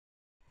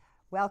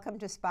Welcome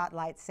to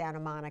Spotlight Santa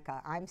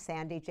Monica. I'm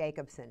Sandy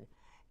Jacobson.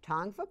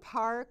 Tongva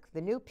Park, the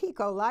new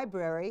Pico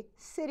Library,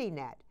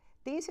 CityNet.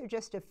 These are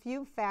just a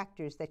few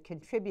factors that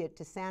contribute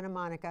to Santa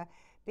Monica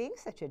being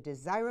such a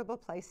desirable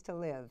place to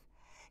live.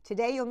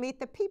 Today you'll meet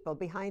the people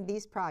behind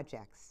these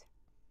projects.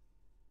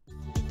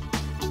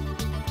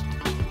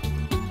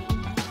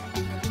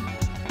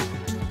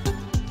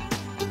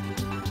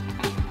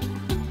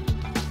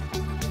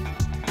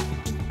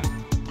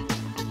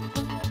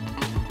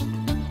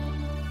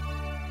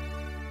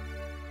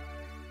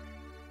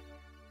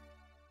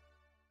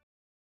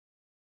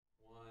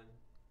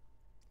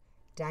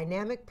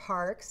 Dynamic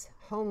parks,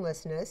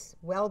 homelessness,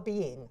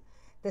 well-being.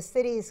 The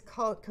city's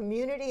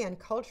Community and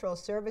Cultural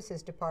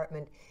Services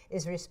Department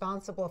is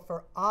responsible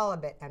for all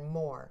of it and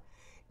more.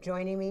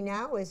 Joining me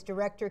now is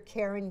Director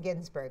Karen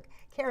Ginsberg.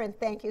 Karen,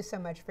 thank you so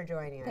much for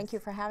joining us. Thank you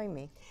for having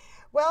me.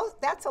 Well,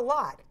 that's a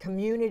lot.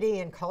 Community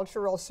and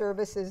cultural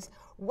services.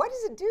 What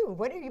does it do?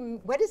 What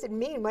does it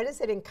mean? What does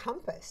it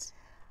encompass?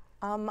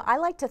 I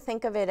like to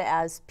think of it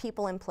as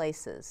people and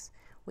places.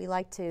 We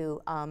like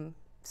to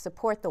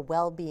support the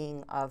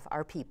well-being of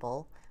our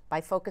people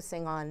by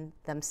focusing on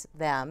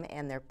them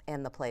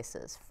and the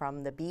places.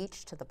 From the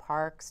beach to the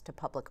parks to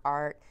public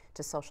art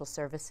to social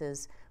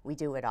services, we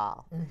do it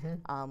all.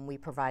 We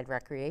provide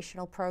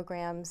recreational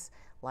programs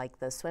like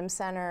the swim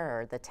center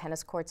or the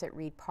tennis courts at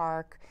Reed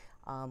Park.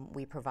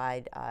 We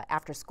provide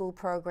after-school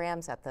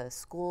programs at the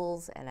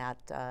schools and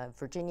at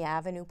Virginia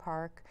Avenue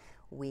Park.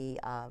 We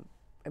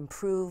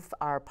improve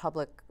our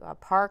public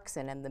parks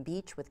and the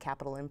beach with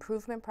capital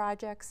improvement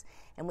projects,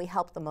 and we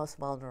help the most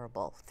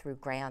vulnerable through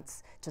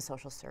grants to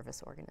social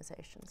service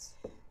organizations.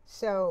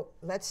 So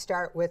let's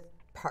start with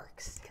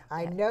parks. Okay.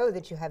 I know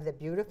that you have the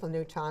beautiful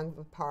new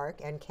Tongva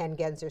Park and Ken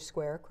Genser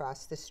Square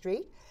across the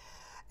street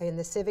in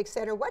the Civic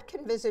Center. What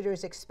can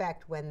visitors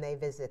expect when they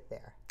visit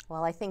there?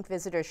 Well, I think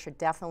visitors should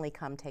definitely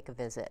come take a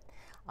visit.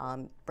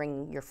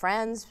 Bring your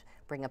friends,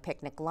 bring a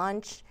picnic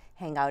lunch,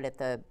 hang out at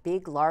the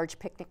big, large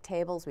picnic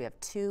tables. We have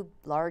 2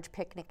 large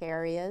picnic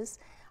areas.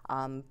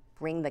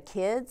 Bring the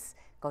kids,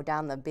 go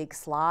down the big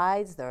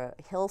slides, the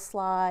hill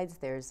slides.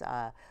 There's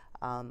a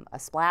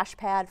splash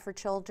pad for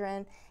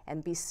children,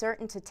 and be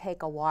certain to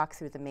take a walk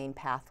through the main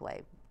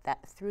pathway.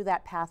 Through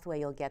that pathway,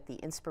 you'll get the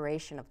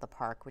inspiration of the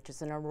park, which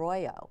is an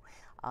arroyo.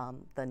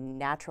 The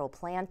natural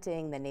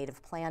planting, the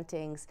native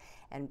plantings,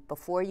 and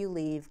before you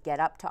leave, get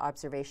up to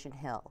Observation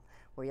Hill,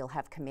 where you'll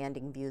have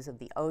commanding views of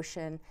the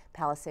ocean,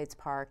 Palisades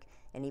Park,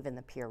 and even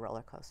the Pier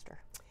roller coaster.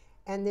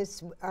 And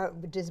this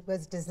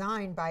was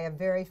designed by a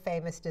very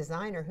famous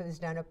designer who's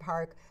done a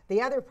park,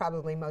 the other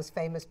probably most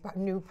famous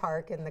new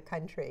park in the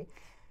country.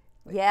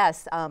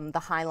 Yes, the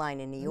High Line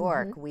in New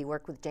York. We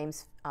worked with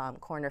James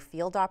Corner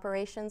Field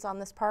Operations on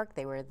this park.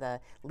 They were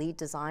the lead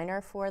designer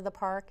for the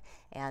park,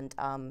 and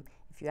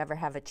if you ever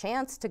have a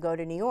chance to go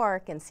to New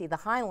York and see the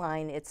High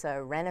Line, it's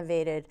a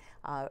renovated,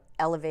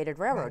 elevated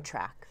railroad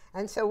track.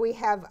 And so we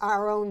have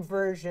our own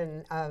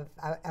version of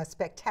a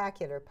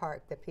spectacular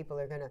park that people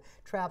are going to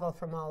travel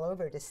from all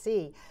over to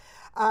see.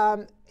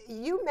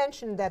 You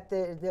mentioned that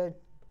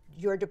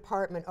your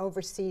department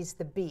oversees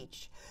the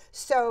beach.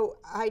 So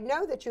I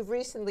know that you've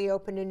recently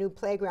opened a new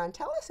playground.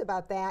 Tell us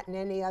about that and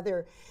any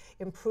other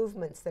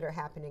improvements that are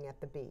happening at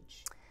the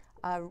beach.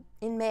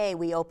 In May,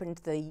 we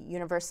opened the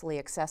universally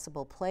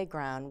accessible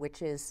playground,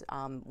 which is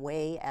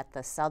way at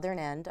the southern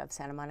end of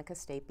Santa Monica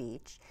State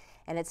Beach,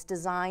 and it's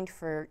designed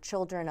for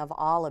children of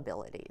all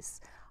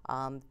abilities.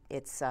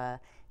 It's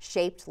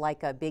shaped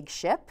like a big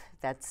ship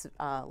that's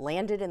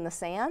landed in the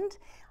sand.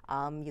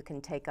 You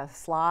can take a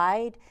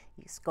slide,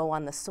 you go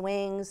on the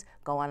swings,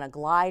 go on a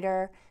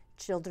glider.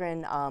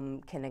 Children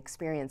can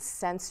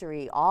experience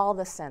all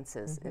the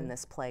senses in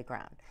this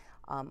playground.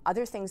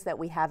 Other things that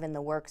we have in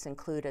the works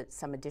include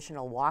some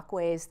additional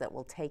walkways that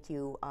will take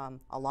you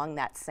along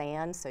that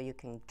sand so you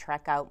can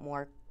trek out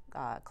more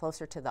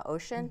closer to the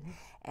ocean.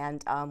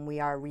 And we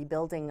are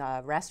rebuilding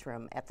a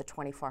restroom at the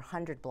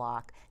 2400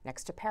 block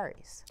next to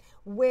Perry's.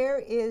 Where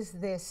is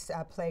this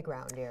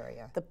playground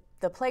area?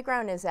 The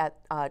playground is at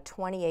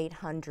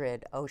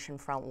 2800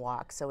 Oceanfront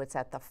Walk, so it's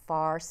at the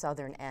far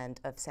southern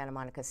end of Santa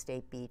Monica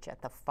State Beach, at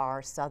the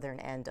far southern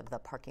end of the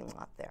parking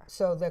lot there.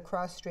 So the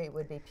cross street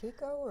would be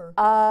Pico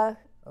or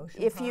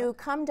Ocean If Park? you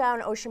come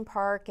down Ocean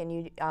Park and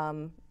you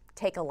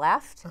take a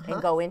left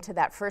and go into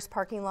that first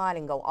parking lot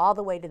and go all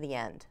the way to the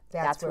end,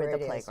 that's where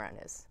the playground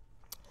is.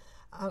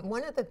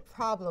 One of the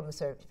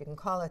problems, or if you can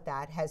call it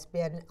that, has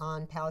been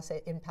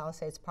in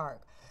Palisades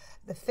Park.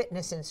 The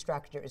fitness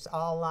instructors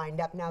all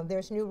lined up. Now,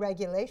 there's new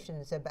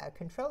regulations about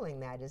controlling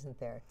that, isn't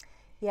there?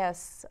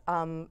 Yes.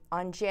 On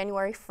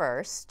January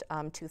 1st,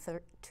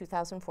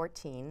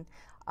 2014,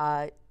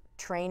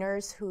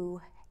 trainers who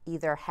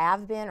either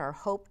have been or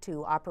hope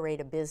to operate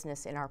a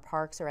business in our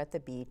parks or at the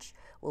beach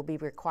will be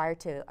required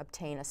to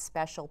obtain a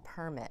special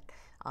permit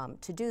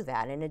to do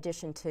that, in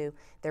addition to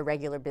their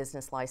regular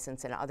business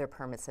license and other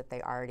permits that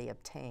they already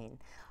obtain.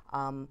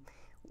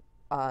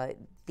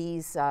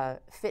 These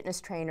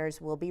fitness trainers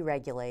will be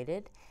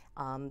regulated.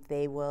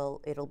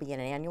 It'll be an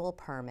annual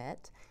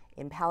permit.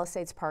 In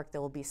Palisades Park, there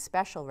will be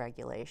special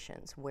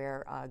regulations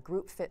where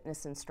group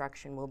fitness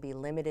instruction will be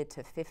limited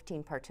to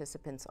 15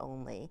 participants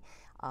only,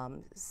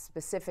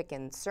 specific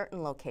in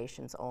certain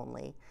locations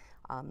only.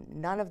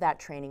 None of that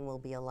training will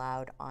be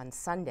allowed on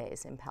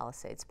Sundays in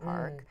Palisades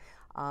Park.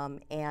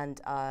 And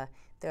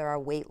there are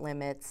weight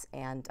limits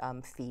and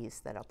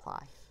fees that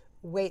apply.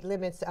 Weight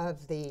limits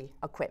of the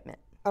equipment.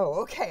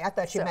 Oh, okay. I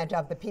thought you meant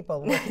of the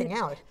people working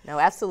out. No,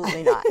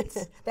 absolutely not.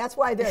 That's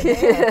why they're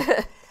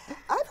there.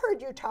 I've heard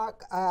you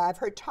talk. I've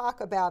heard talk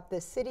about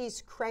the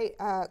city's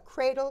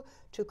Cradle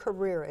to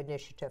Career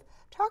initiative.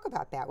 Talk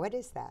about that. What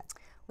is that?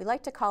 We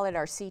like to call it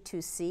our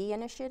C2C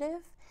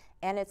initiative,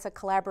 and it's a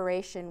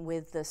collaboration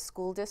with the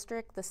school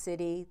district, the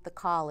city, the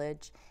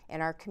college,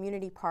 and our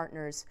community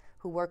partners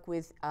who work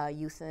with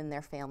youth and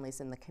their families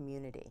in the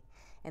community.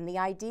 And the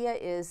idea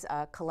is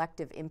a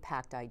collective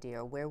impact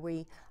idea where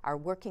we are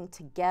working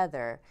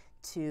together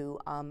to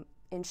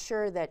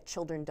ensure that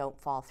children don't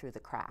fall through the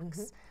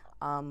cracks.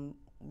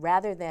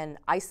 Rather than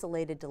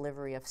isolated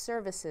delivery of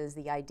services,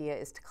 the idea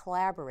is to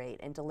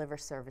collaborate and deliver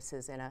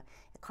services in a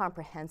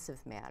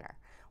comprehensive manner.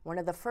 One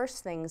of the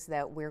first things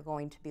that we're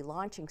going to be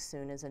launching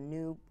soon is a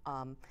new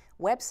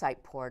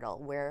website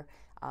portal where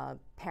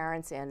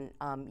parents and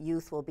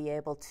youth will be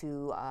able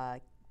to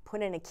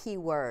put in a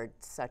keyword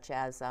such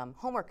as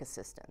homework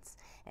assistance,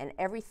 and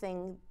every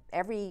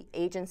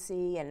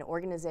agency and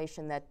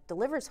organization that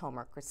delivers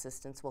homework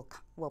assistance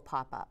will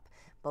pop up,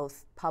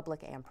 both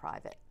public and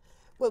private.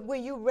 Well,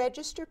 will you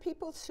register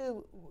people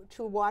to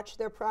watch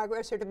their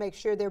progress or to make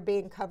sure they're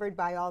being covered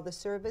by all the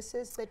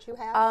services that you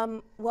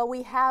have? Well,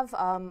 we have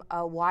a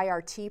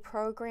YRT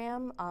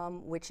program,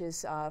 which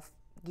is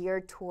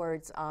geared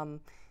towards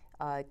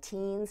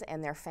teens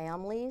and their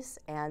families,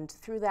 and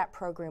through that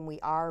program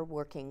we are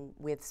working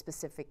with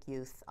specific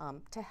youth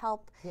to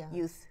help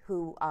youth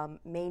who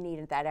may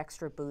need that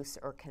extra boost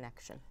or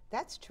connection.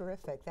 That's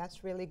terrific.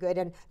 That's really good.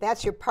 And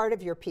that's your part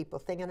of your people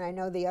thing, and I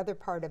know the other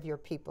part of your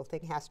people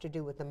thing has to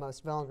do with the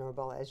most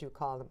vulnerable, as you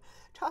call them.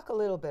 Talk a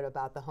little bit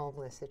about the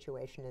homeless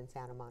situation in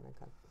Santa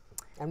Monica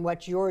and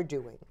what you're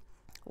doing.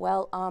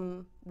 Well,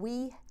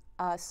 we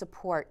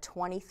support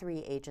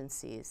 23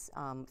 agencies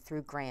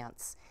through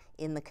grants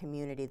in the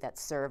community that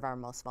serve our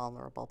most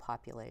vulnerable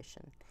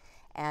population.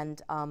 And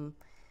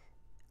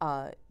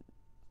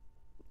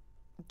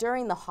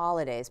during the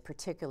holidays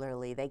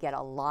particularly, they get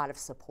a lot of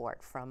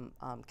support from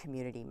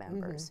community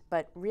members,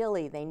 but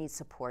really they need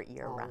support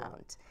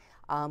year-round.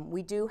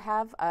 We do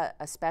have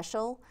a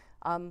special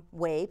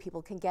way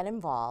people can get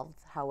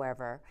involved,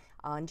 however.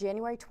 On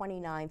January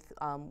 29th,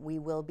 we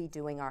will be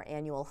doing our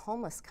annual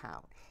homeless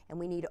count, and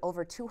we need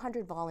over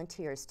 200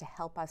 volunteers to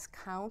help us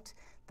count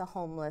the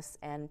homeless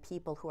and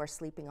people who are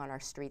sleeping on our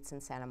streets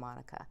in Santa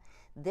Monica.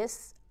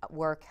 This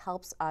work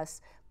helps us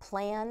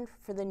plan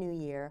for the new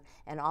year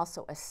and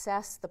also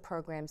assess the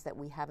programs that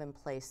we have in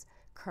place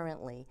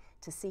currently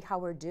to see how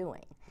we're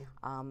doing.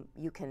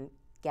 You can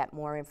get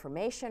more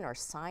information or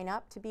sign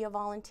up to be a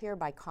volunteer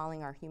by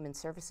calling our Human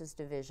Services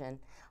Division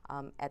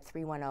at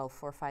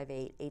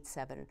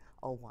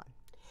 310-458-8701.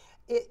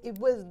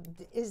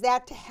 Is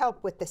that to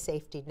help with the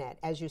safety net,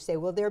 as you say?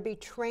 Will there be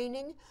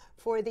training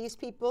for these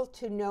people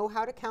to know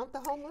how to count the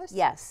homeless?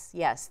 Yes,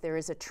 yes. There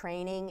is a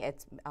training.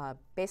 It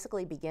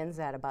basically begins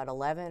at about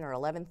 11 or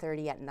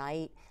 11:30 at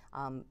night.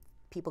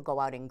 People go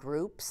out in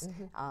groups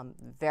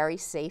very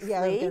safely.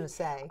 Yeah, I was going to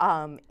say.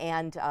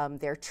 And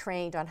they're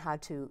trained on how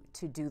to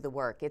do the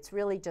work. It's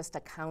really just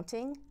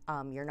accounting.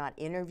 You're not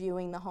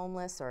interviewing the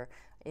homeless or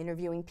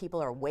interviewing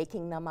people or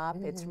waking them up.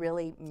 It's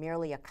really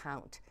merely a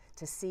count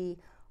to see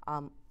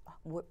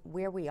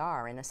where we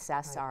are and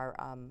assess our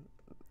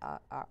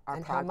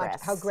and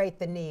progress. How great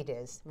the need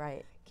is.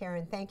 Right.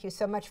 Karen, thank you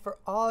so much for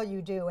all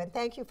you do, and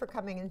thank you for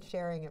coming and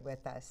sharing it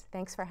with us.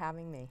 Thanks for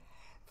having me.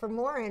 For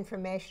more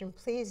information,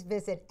 please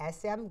visit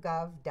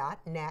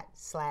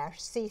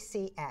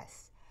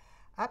smgov.net/CCS.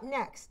 Up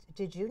next,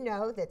 did you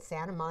know that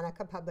Santa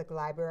Monica Public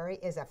Library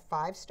is a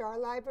 5-star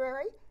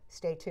library?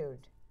 Stay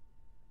tuned.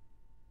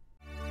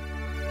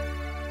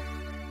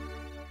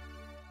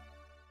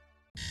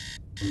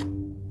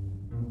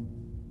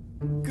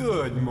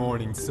 Good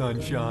morning,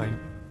 sunshine.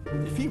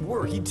 If he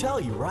were, he'd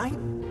tell you, right?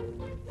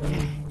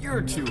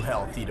 You're too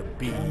healthy to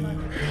be.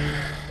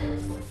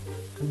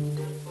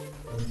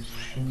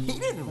 He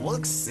didn't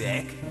look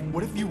sick.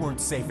 What if you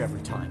weren't safe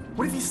every time?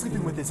 What if he's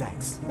sleeping with his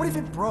ex? What if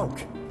it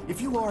broke?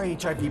 If you are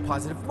HIV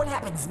positive, what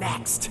happens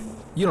next?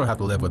 You don't have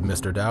to live with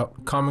Mr. Doubt.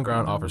 Common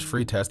Ground offers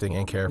free testing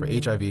and care for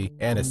HIV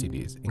and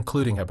STDs,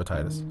 including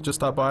hepatitis. Just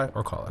stop by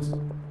or call us.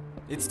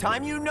 It's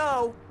time you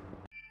know.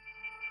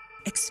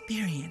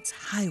 Experience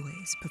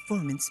Highways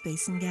Performance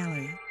Space and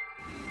Gallery.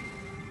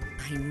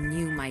 I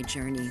knew my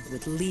journey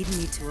would lead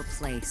me to a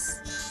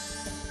place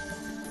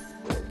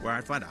where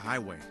I'd find a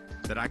highway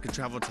that I could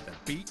travel to the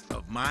beat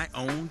of my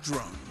own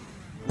drum.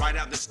 Ride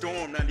out the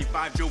storm,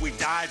 95 Joey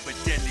died, but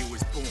Deadly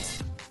was born.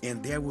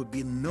 And there would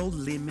be no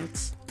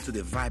limits to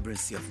the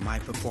vibrancy of my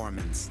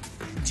performance.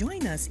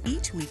 Join us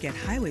each week at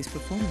Highways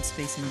Performance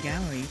Space and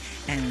Gallery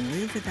and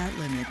live without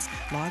limits.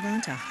 Log on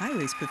to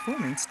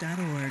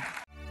highwaysperformance.org.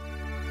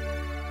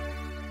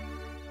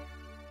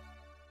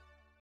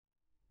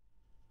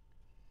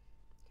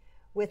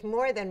 With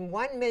more than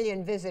 1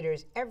 million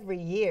visitors every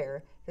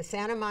year, the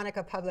Santa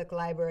Monica Public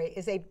Library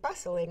is a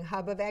bustling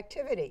hub of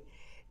activity.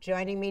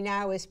 Joining me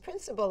now is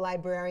Principal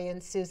Librarian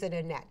Susan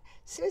Annette.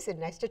 Susan,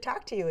 nice to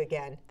talk to you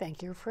again.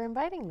 Thank you for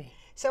inviting me.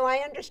 So I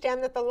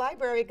understand that the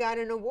library got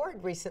an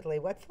award recently.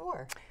 What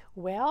for?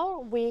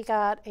 Well, we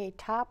got a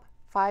top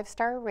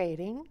 5-star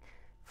rating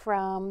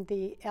from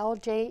the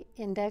LJ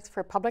Index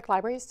for Public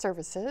Library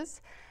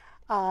Services.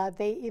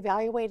 They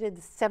evaluated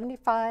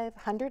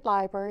 7,500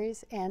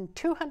 libraries, and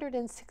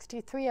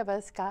 263 of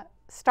us got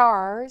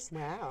stars.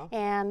 Wow.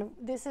 And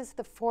this is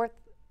the 4th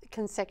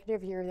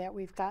consecutive year that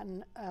we've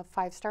gotten a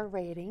 5-star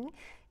rating,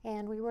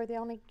 and we were the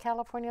only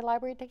California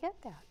library to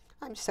get that.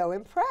 I'm so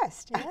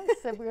impressed. Yes,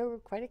 so we were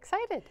quite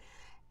excited.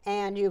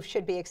 And you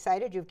should be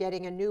excited. You're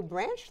getting a new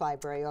branch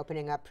library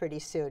opening up pretty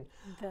soon.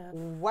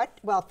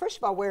 Well, first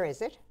of all, where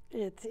is it?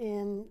 It's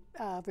in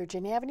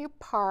Virginia Avenue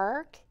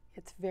Park.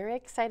 It's very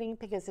exciting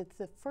because it's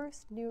the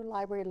first new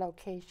library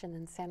location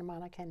in Santa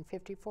Monica in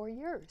 54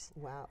 years.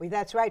 Wow,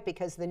 that's right,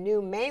 because the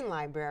new main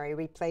library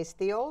replaced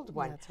the old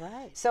one. That's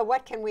right. So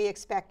what can we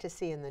expect to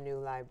see in the new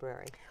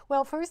library?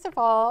 Well, first of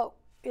all,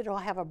 it'll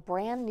have a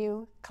brand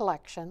new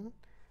collection,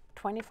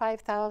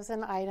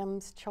 25,000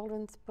 items,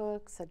 children's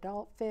books,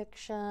 adult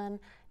fiction,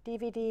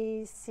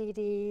 DVDs,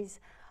 CDs.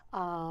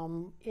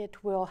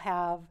 It will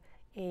have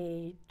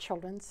a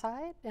children's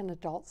side, an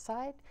adult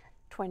side,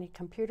 20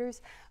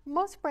 computers.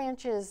 Most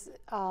branches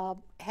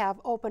have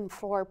open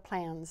floor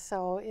plans,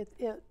 so it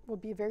will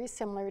be very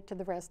similar to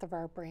the rest of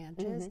our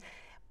branches.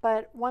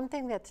 But one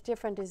thing that's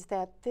different is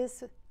that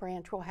this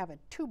branch will have a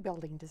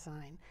 2-building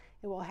design.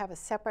 It will have a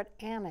separate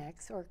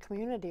annex or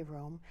community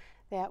room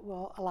that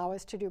will allow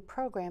us to do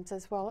programs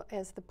as well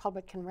as the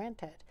public can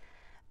rent it.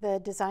 The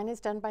design is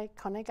done by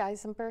Koenig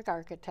Eisenberg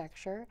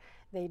Architecture.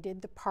 They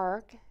did the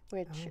park,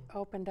 which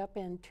opened up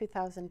in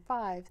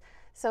 2005.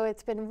 So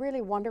it's been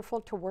really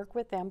wonderful to work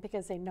with them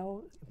because they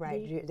know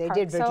Right, the they park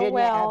did Virginia so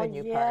well.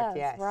 Avenue Park,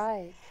 yes.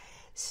 Right.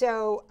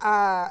 So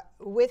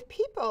with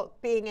people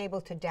being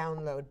able to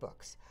download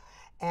books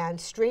and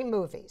stream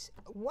movies,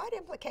 what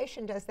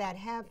implication does that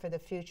have for the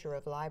future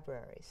of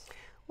libraries?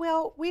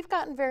 Well, we've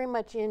gotten very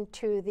much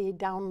into the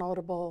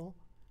downloadable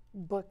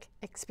book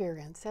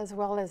experience as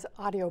well as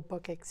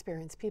audiobook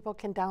experience. People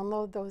can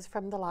download those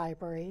from the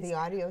libraries. The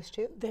audios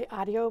too? The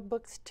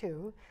audiobooks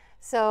too.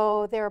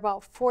 So there are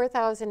about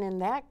 4,000 in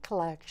that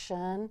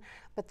collection,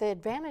 but the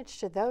advantage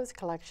to those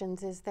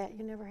collections is that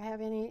you never have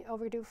any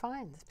overdue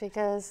fines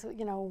because,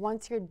 you know,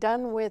 once you're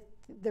done with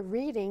the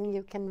reading,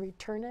 you can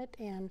return it,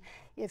 and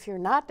if you're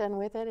not done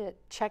with it, it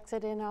checks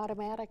it in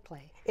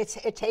automatically.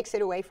 It takes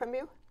it away from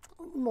you?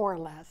 More or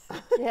less,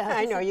 yes.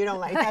 I know you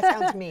don't like that.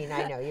 Sounds mean.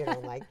 I know you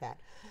don't like that.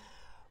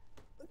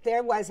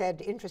 There was an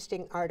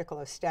interesting article,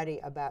 a study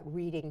about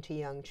reading to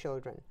young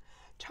children.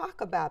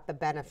 Talk about the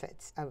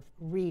benefits of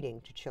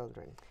reading to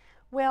children.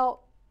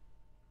 Well,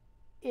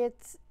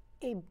 it's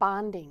a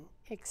bonding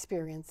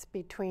experience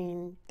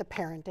between the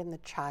parent and the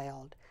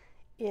child.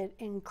 It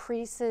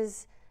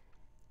increases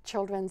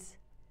children's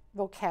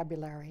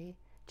vocabulary,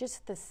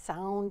 just the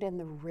sound and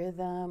the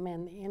rhythm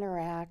and the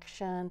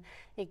interaction.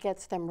 It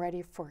gets them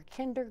ready for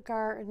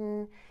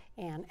kindergarten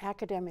and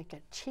academic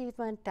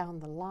achievement down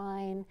the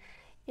line.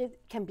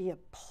 It can be a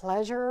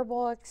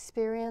pleasurable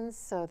experience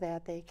so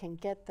that they can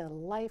get the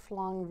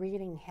lifelong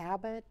reading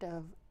habit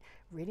of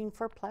reading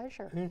for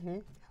pleasure.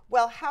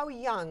 Well, how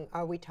young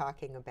are we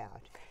talking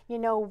about? You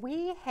know,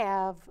 we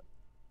have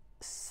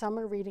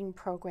summer reading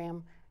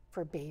program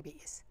for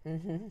babies.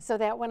 So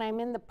that when I'm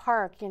in the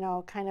park, you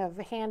know, kind of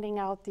handing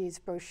out these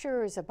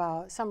brochures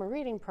about summer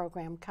reading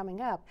program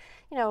coming up,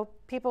 you know,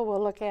 people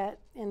will look at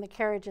in the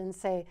carriage and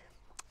say,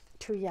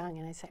 too young,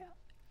 and I say,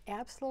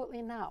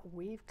 absolutely not.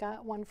 We've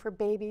got one for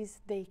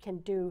babies. They can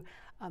do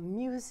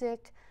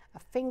music, a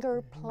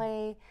finger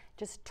play,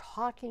 just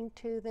talking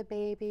to the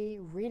baby,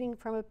 reading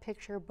from a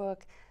picture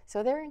book.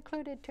 So they're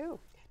included too.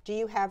 Do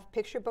you have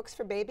picture books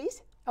for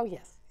babies Oh,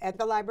 yes, at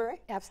the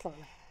library?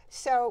 absolutely.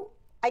 So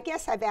I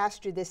guess I've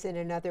asked you this in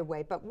another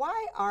way, but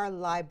why are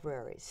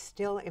libraries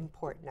still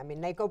important? I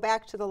mean, they go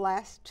back to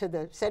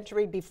the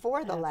century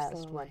before the last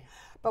one, Absolutely.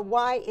 but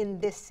why in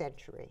this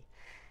century?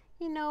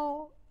 You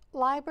know,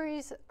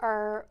 libraries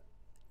are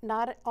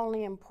not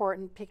only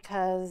important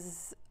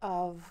because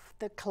of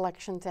the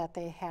collections that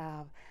they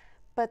have,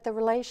 but the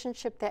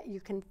relationship that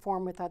you can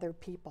form with other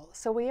people.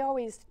 So we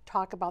always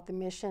talk about the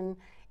mission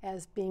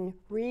as being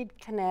read,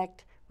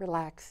 connect,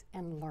 relax,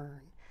 and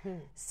learn.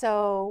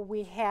 So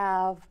we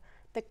have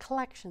the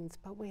collections,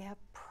 but we have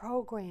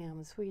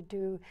programs. We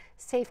do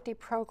safety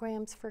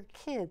programs for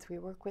kids. We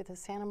work with the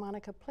Santa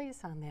Monica Police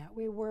on that.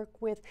 We work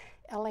with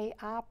LA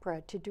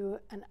Opera to do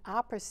an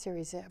opera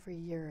series every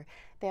year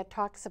that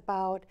talks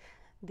about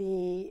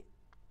the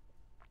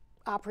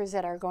operas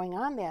that are going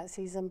on that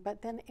season,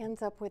 but then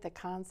ends up with a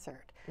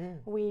concert.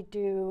 We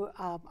do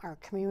our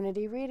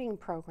community reading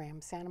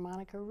program, Santa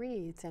Monica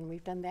Reads, and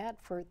we've done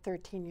that for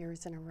 13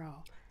 years in a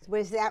row.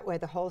 Was that where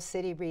the whole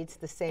city reads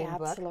the same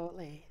book?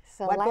 Absolutely.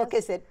 So What book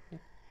is it?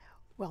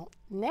 Well,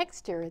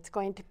 next year it's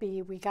going to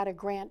be, we got a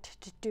grant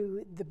to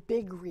do the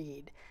big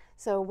read.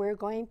 So we're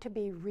going to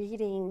be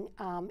reading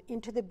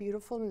Into the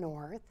Beautiful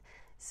North.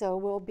 So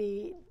we'll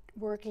be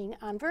working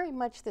on very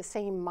much the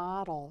same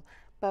model,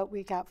 but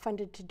we got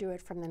funded to do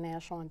it from the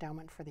National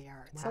Endowment for the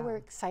Arts. Wow. So we're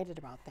excited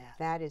about that.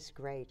 That is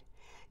great.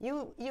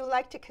 You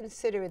like to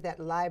consider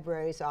that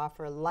libraries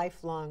offer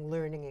lifelong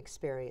learning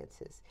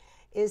experiences.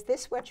 Is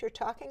this what you're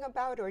talking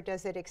about, or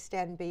does it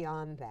extend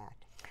beyond that?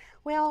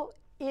 Well,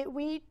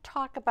 we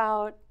talk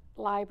about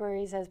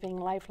libraries as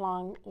being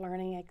lifelong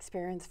learning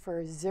experience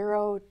for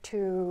 0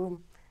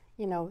 to,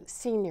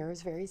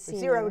 seniors, very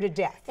senior. 0 to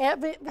death.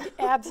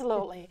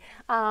 Absolutely.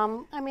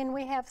 I mean,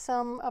 we have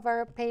some of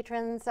our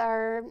patrons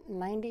are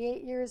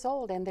 98 years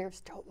old and they're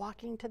still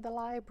walking to the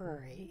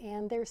library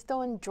and they're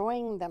still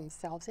enjoying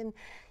themselves. And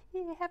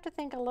you have to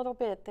think a little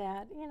bit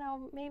that,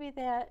 maybe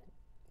that.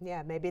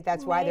 Yeah, maybe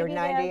that's why they're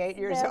 98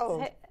 years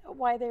old.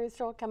 Why they're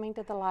still coming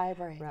to the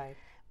library. Right.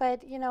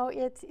 But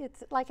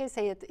it's like I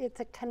say, it's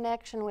a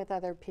connection with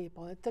other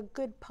people. It's a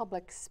good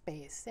public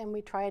space, and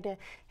we try to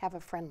have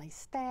a friendly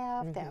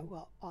staff that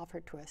will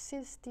offer to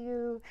assist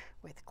you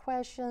with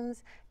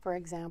questions. For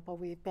example,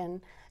 we've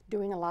been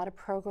doing a lot of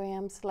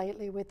programs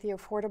lately with the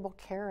Affordable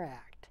Care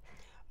Act.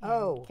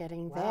 And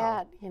getting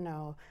that,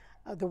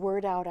 the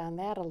word out on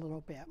that a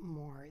little bit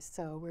more.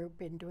 So we've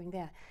been doing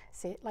that.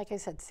 Like I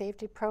said,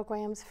 safety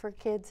programs for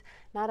kids.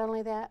 Not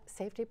only that,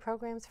 safety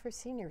programs for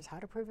seniors, how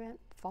to prevent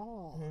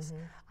falls,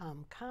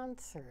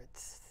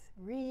 concerts,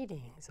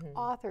 readings,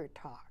 author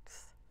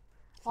talks,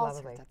 all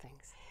sorts of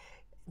things.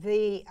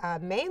 The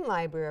main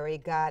library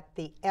got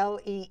the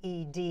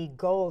LEED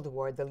Gold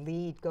Award, the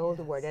LEED Gold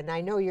Award, and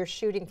I know you're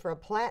shooting for a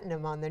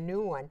platinum on the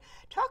new one.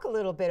 Talk a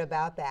little bit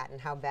about that and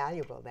how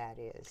valuable that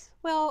is.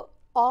 Well,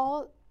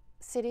 all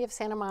City of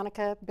Santa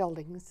Monica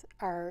buildings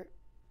are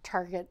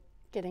target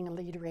getting a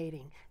LEED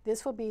rating.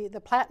 This will be,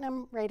 the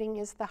platinum rating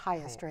is the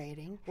highest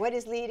rating. What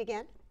is LEED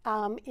again?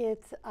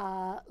 It's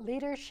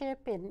leadership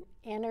in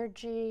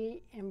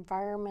energy,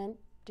 environment,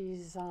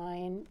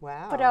 design,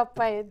 put out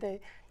by the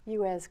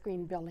U.S.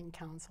 Green Building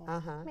Council. I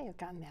may have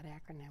gotten that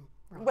acronym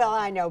wrong. Well,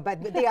 I know,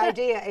 but the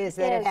idea is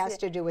that it has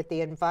to do with the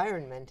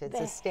environment and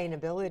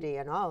sustainability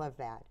and all of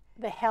that.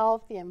 The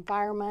health, the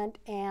environment,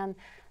 and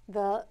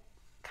the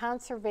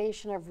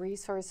conservation of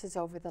resources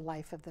over the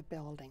life of the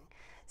building.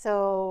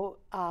 So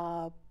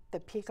the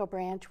Pico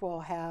branch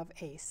will have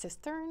a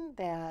cistern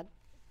that,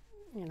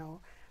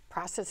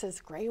 processes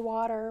gray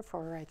water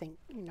for, I think,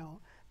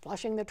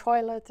 flushing the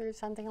toilets or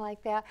something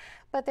like that.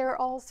 But there are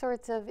all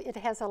sorts of, it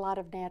has a lot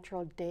of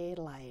natural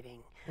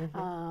daylighting.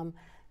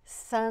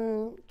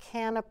 Sun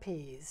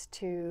canopies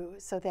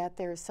so that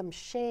there's some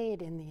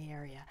shade in the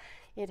area.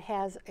 It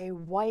has a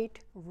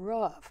white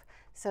roof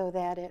so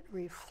that it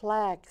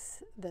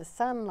reflects the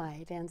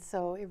sunlight, and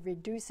so it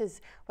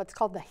reduces what's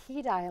called the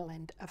heat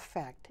island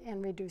effect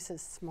and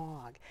reduces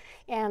smog.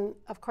 And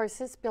of course,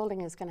 this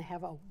building is going to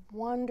have a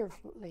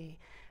wonderfully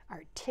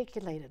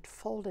articulated,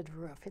 folded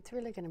roof. It's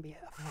really going to be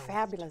a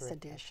fabulous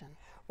addition.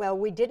 Well,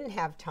 we didn't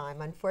have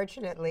time,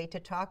 unfortunately, to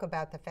talk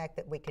about the fact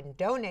that we can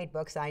donate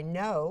books. I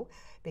know,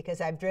 because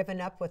I've driven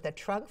up with a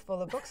trunk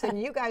full of books,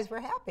 and you guys were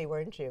happy,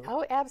 weren't you?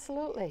 Oh,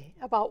 absolutely.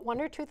 About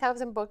 1,000 or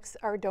 2,000 books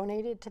are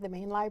donated to the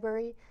main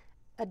library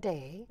a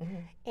day,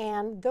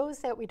 and those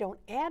that we don't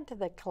add to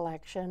the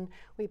collection,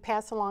 we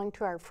pass along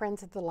to our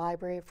friends at the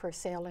library for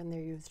sale in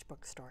their used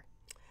bookstore.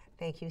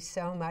 Thank you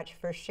so much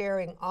for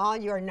sharing all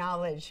your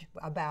knowledge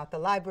about the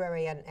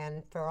library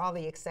and for all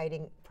the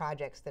exciting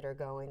projects that are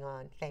going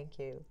on. Thank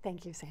you.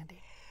 Thank you,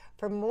 Sandy.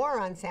 For more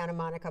on Santa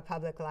Monica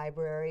Public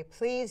Library,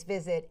 please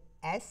visit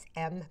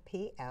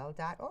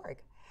smpl.org.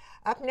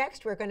 Up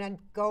next, we're going to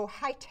go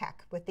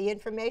high-tech with the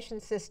Information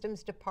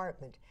Systems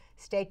Department.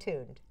 Stay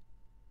tuned.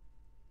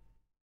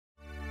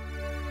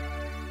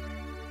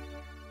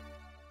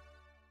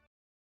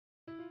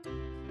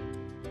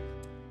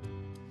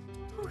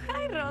 Oh,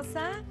 hi,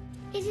 Rosa.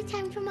 Is it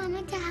time for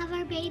Mama to have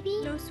our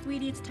baby? No,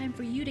 sweetie, it's time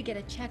for you to get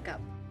a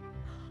checkup.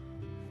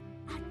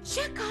 A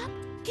checkup?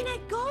 Can I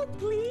go,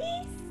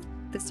 please?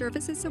 The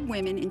services of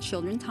Women in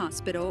Children's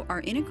Hospital are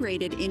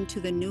integrated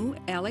into the new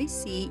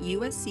LAC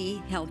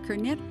USC Healthcare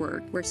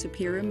Network, where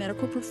superior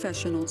medical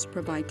professionals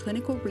provide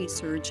clinical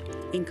research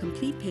and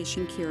complete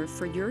patient care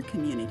for your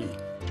community.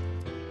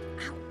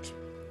 Ouch.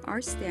 Our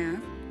staff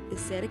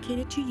is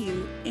dedicated to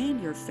you and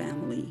your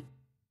family.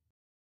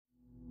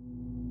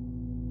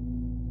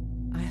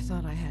 I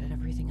thought I had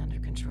everything under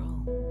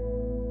control.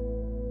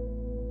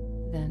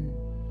 Then,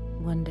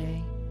 one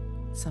day,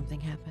 something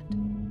happened.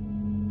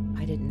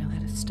 I didn't know how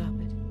to stop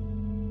it.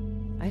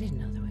 I didn't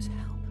know there was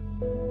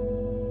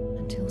help.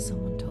 Until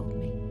someone told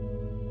me.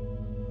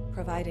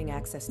 Providing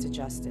access to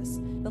justice,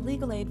 the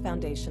Legal Aid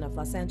Foundation of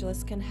Los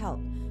Angeles can help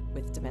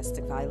with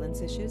domestic violence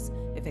issues,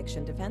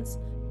 eviction defense,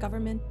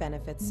 government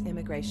benefits,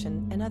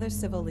 immigration, and other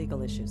civil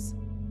legal issues.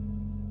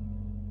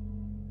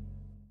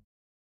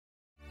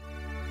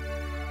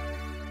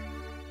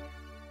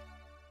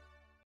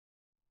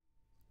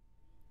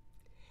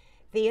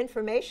 The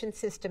Information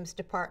Systems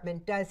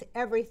Department does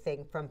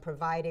everything from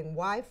providing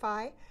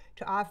Wi-Fi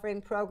to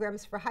offering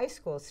programs for high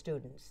school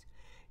students.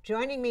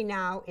 Joining me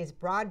now is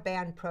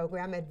Broadband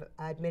Program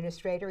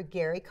Administrator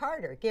Gary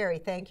Carter. Gary,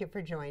 thank you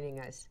for joining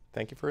us.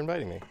 Thank you for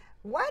inviting me.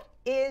 What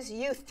is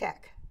Youth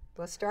Tech?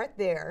 We'll start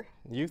there.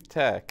 Youth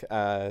Tech.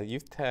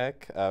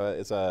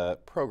 Is a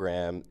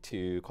program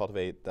to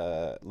cultivate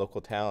local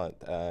talent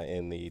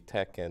in the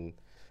tech and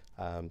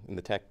in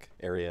the tech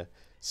area.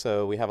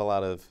 So we have a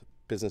lot of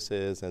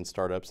businesses and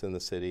startups in the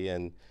city,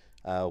 and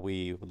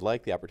we would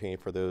like the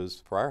opportunity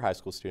for our high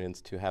school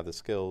students to have the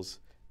skills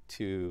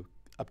to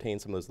obtain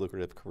some of those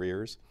lucrative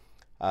careers.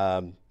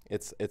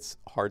 It's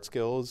hard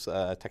skills,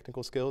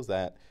 technical skills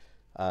that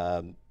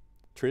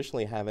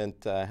traditionally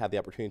haven't had the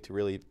opportunity to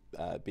really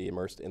be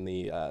immersed in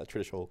the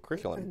traditional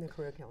curriculum. In the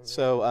curriculum.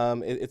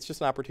 So it's just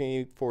an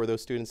opportunity for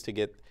those students to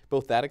get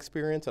both that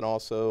experience and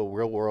also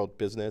real-world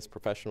business,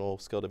 professional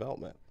skill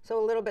development.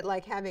 So a little bit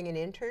like having an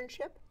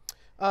internship?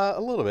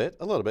 A little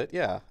bit,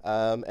 yeah.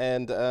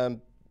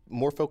 And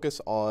more focus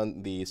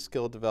on the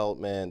skill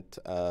development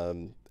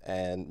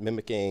and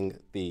mimicking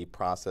the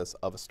process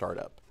of a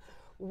startup.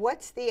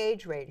 What's the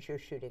age range you're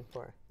shooting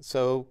for?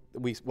 So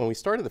when we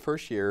started the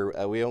first year,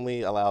 we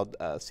only allowed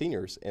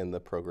seniors in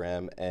the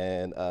program,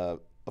 and of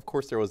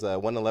course there was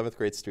one 11th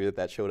grade student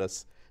that showed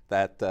us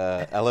that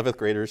 11th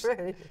graders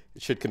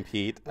should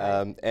compete,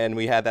 and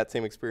we had that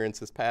same experience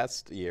this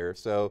past year.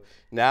 So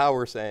now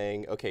we're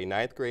saying, okay,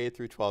 9th grade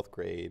through 12th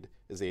grade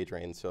is the age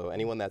range, so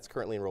anyone that's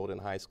currently enrolled in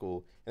high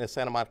school, in a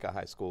Santa Monica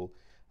high school,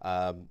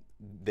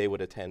 they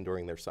would attend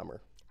during their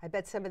summer. I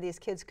bet some of these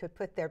kids could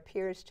put their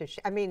peers to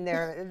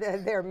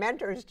their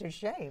mentors to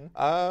shame.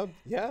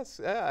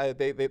 Yes, yeah,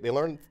 they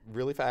learn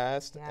really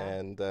fast,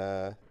 and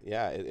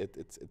yeah,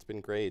 it's been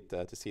great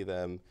to see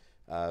them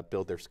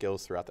build their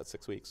skills throughout that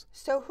 6 weeks.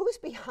 So who's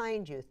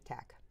behind Youth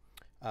Tech?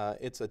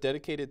 It's a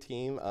dedicated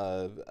team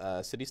of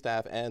city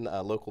staff and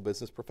local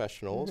business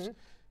professionals.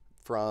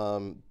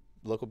 From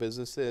local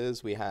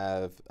businesses, we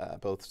have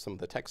both some of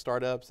the tech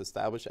startups,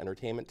 established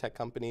entertainment tech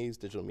companies,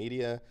 digital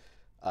media,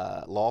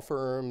 law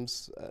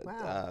firms,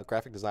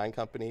 graphic design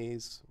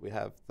companies. We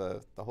have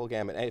the whole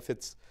gamut. And if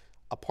it's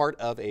a part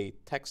of a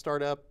tech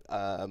startup,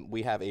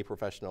 we have a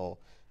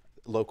professional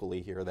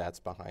locally here that's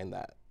behind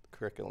that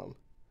curriculum.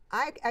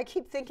 I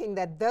keep thinking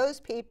that those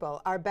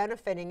people are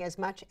benefiting as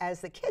much as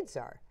the kids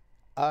are.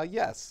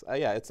 Yes,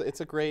 yeah, it's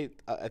a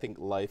great, I think,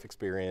 life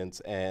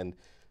experience. And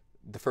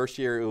the first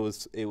year it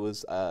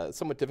was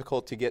somewhat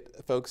difficult to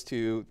get folks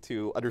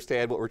to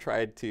understand what we're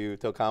trying to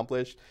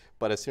accomplish.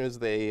 But as soon as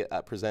they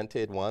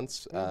presented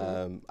once,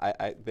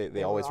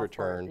 they always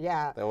return.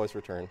 Yeah, they always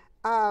return.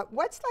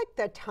 What's like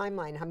the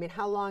timeline? I mean,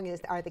 how long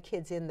are the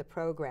kids in the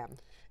program?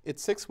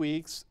 It's 6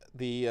 weeks.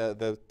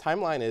 The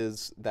timeline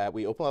is that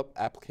we open up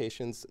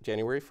applications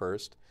January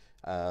 1st,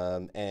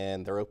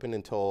 and they're open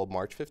until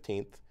March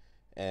 15th.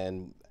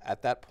 And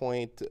at that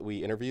point,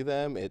 we interview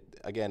them. It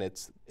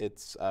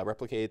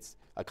replicates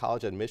a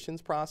college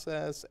admissions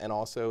process and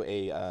also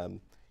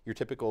your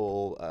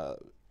typical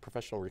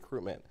professional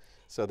recruitment.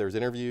 So there's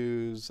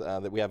interviews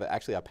that we have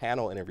actually a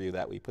panel interview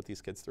that we put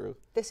these kids through.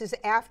 This is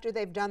after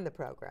they've done the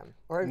program,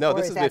 no,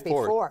 this is that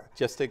before?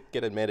 Just to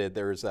get admitted,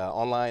 there's an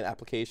online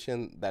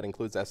application that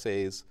includes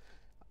essays.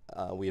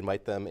 We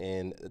invite them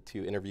in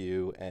to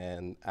interview,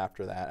 and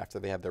after that, after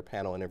they have their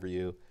panel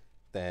interview,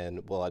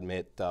 then we'll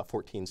admit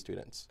 14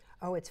 students.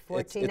 Oh, it's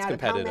 14. It's Out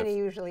of how many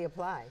usually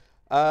apply?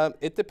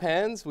 It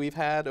depends. We've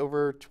had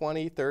over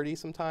 20, 30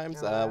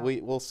 sometimes. Oh, wow.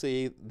 We'll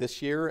see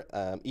this year.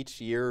 Each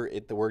year,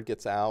 the word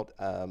gets out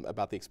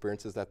about the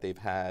experiences that they've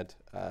had.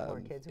 More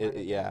kids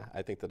yeah,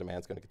 I think the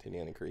demand's going to continue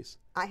to increase.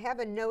 I have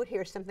a note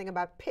here, something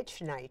about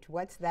pitch night.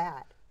 What's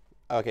that?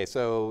 Okay,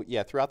 so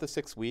yeah, throughout the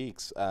 6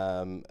 weeks,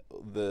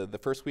 the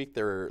first week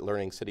they're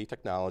learning city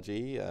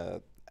technology.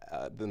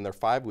 Then their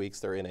 5 weeks,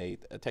 they're in a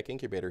tech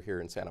incubator here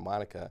in Santa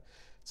Monica.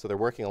 So they're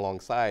working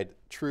alongside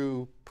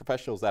true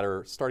professionals that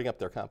are starting up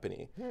their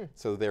company.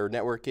 So they're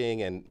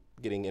networking and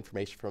getting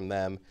information from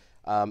them.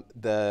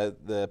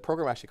 The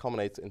program actually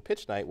culminates in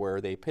pitch night,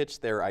 where they pitch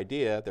their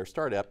idea, their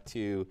startup,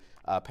 to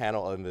a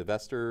panel of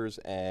investors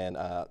and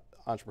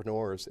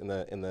entrepreneurs in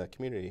the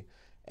community,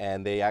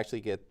 and they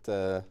actually get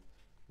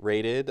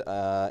rated,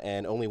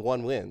 and only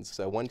one wins.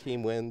 So one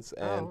team wins,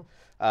 and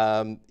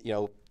you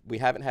know, we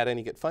haven't had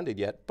any get funded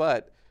yet,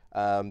 but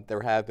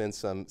there have been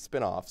some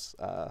spin-offs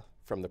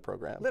from the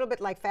program. A little bit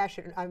like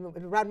fashion,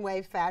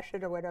 runway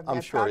fashion or whatever. I'm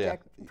sure,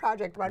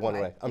 Project Runway.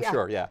 One way. I'm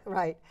sure, yeah.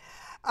 Right.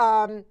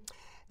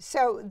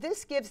 So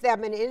this gives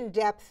them an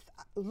in-depth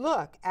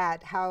look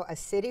at how a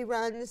city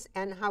runs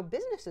and how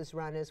businesses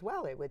run as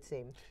well, it would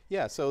seem.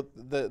 Yeah, so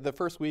the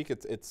first week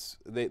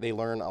they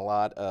learn a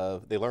lot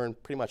of, they learn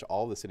pretty much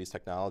all of the city's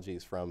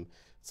technologies, from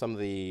some of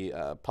the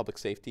public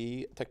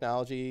safety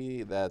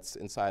technology that's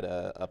inside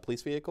a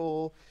police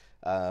vehicle,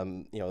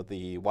 you know,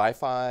 the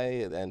Wi-Fi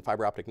and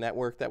fiber optic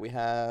network that we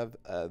have,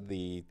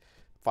 the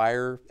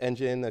fire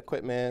engine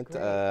equipment,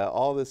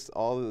 all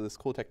of this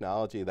cool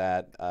technology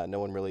that no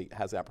one really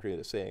has the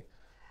opportunity to see.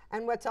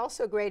 And what's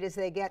also great is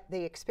they get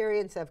the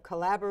experience of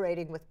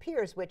collaborating with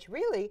peers, which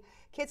really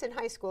kids in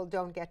high school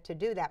don't get to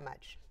do that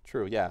much.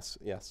 True, yes,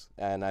 yes.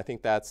 And I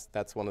think that's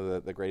one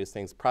of the greatest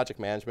things. Project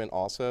management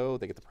also,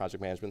 they get the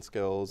project management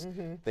skills.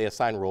 They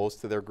assign roles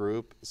to their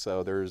group.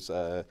 So there's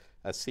a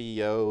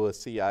CEO, a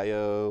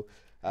CIO,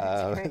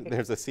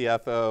 there's a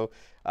CFO,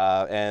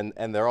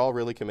 and they're all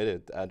really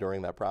committed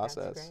during that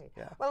process. That's great.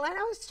 Yeah. Well, and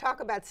let's talk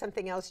about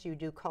something else you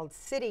do called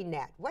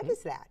CityNet. What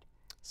is that?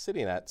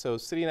 CityNet. So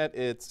CityNet,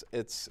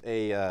 it's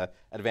a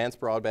advanced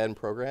broadband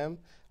program.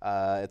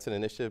 It's an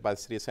initiative by the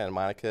City of Santa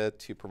Monica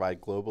to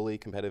provide globally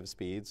competitive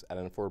speeds at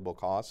an affordable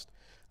cost.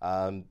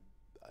 I'm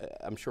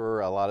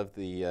sure a lot of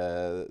the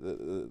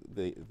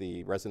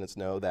residents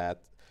know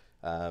that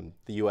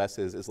the U.S.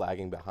 is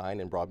lagging behind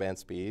in broadband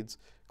speeds.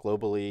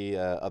 Globally,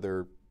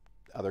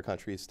 other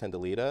countries tend to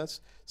lead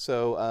us.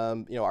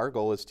 So you know, our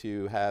goal is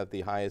to have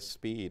the highest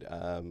speed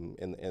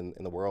in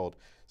the world.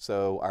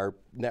 So our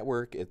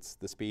network, it's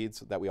the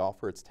speeds that we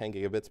offer, it's 10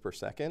 gigabits per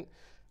second.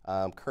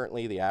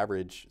 Currently, the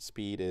average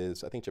speed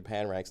is, I think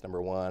Japan ranks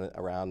 #1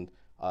 around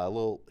a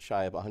little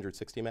shy of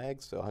 160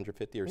 megs, so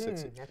 150 or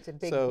 60. That's a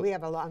big, so we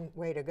have a long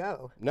way to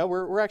go. No,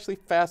 we're actually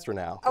faster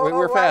now. Oh,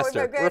 we're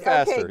faster. We're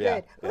faster, okay,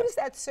 yeah. good. Who does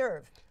that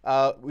serve?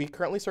 We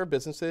currently serve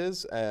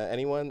businesses,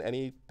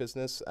 any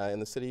business in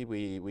the city.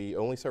 We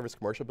only service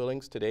commercial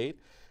buildings to date.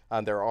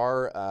 There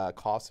are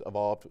costs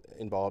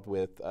involved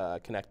with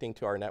connecting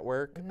to our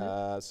network.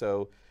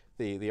 So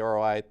the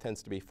ROI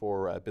tends to be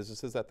for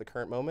businesses at the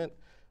current moment.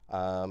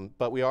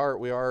 But we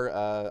are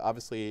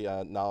obviously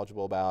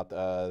knowledgeable about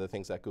the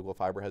things that Google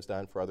Fiber has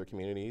done for other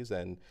communities,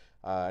 and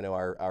I know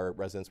our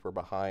residents were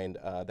behind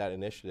that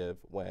initiative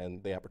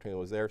when the opportunity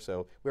was there.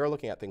 So we are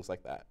looking at things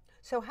like that.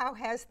 So how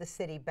has the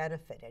city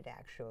benefited,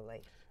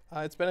 actually?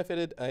 It's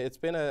benefited. It's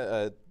been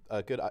a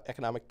good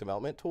economic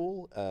development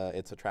tool.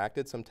 It's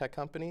attracted some tech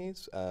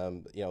companies.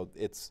 You know,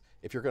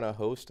 if you're going to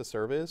host a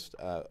service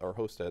or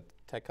host a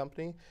tech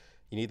company,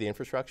 you need the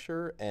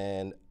infrastructure,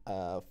 and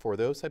for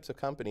those types of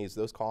companies,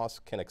 those costs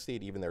can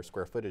exceed even their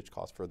square footage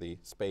cost for the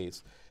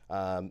space.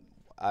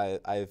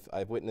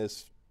 I've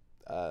witnessed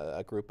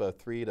a group of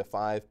 3 to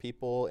 5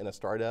 people in a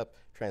startup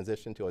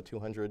transition to a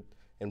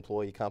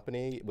 200-employee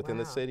company within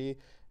the city,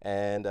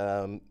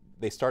 and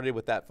they started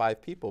with that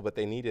 5 people, but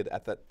they needed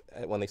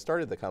when they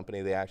started the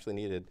company, they actually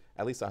needed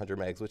at least 100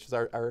 megs, which is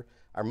our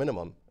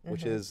minimum,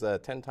 which is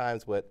 10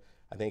 times what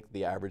I think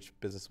the average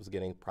business was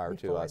getting prior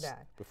to us,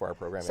 before our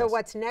program. So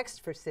what's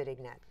next for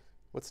CityNet?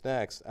 What's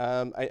next?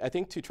 I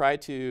think to try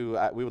to,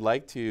 we would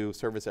like to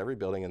service every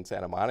building in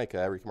Santa Monica,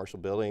 every commercial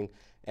building,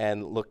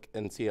 and look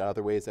and see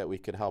other ways that we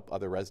could help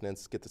other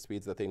residents get the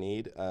speeds that they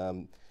need.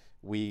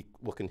 We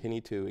will continue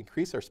to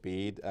increase our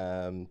speed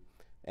and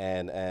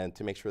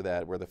to make sure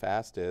that we're the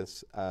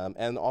fastest,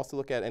 and also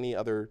look at any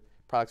other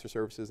products or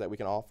services that we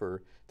can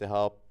offer to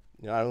help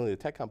not only the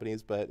tech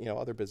companies, but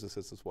other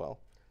businesses as well.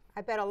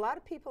 I bet a lot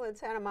of people in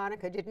Santa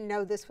Monica didn't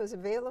know this was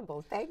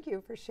available. Thank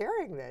you for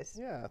sharing this.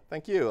 Yeah,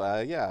 thank you.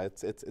 Yeah,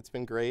 it's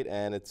been great,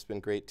 and it's been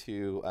great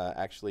to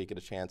actually get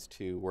a chance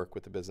to work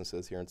with the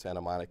businesses here in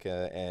Santa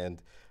Monica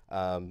and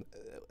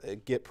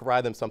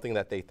provide them something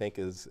that they think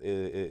is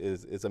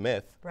a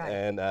myth,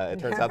 and it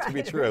turns out to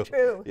be true.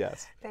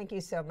 Yes. Thank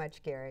you so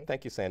much, Gary.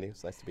 Thank you, Sandy.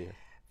 It's nice to be here.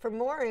 For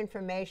more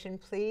information,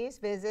 please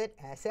visit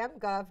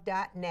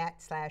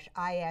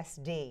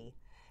smgov.net/ISD.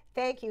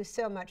 Thank you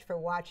so much for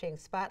watching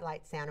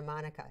Spotlight Santa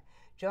Monica.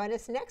 Join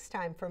us next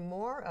time for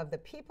more of the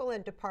people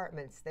and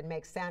departments that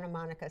make Santa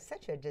Monica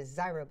such a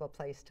desirable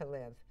place to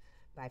live.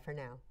 Bye for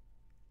now.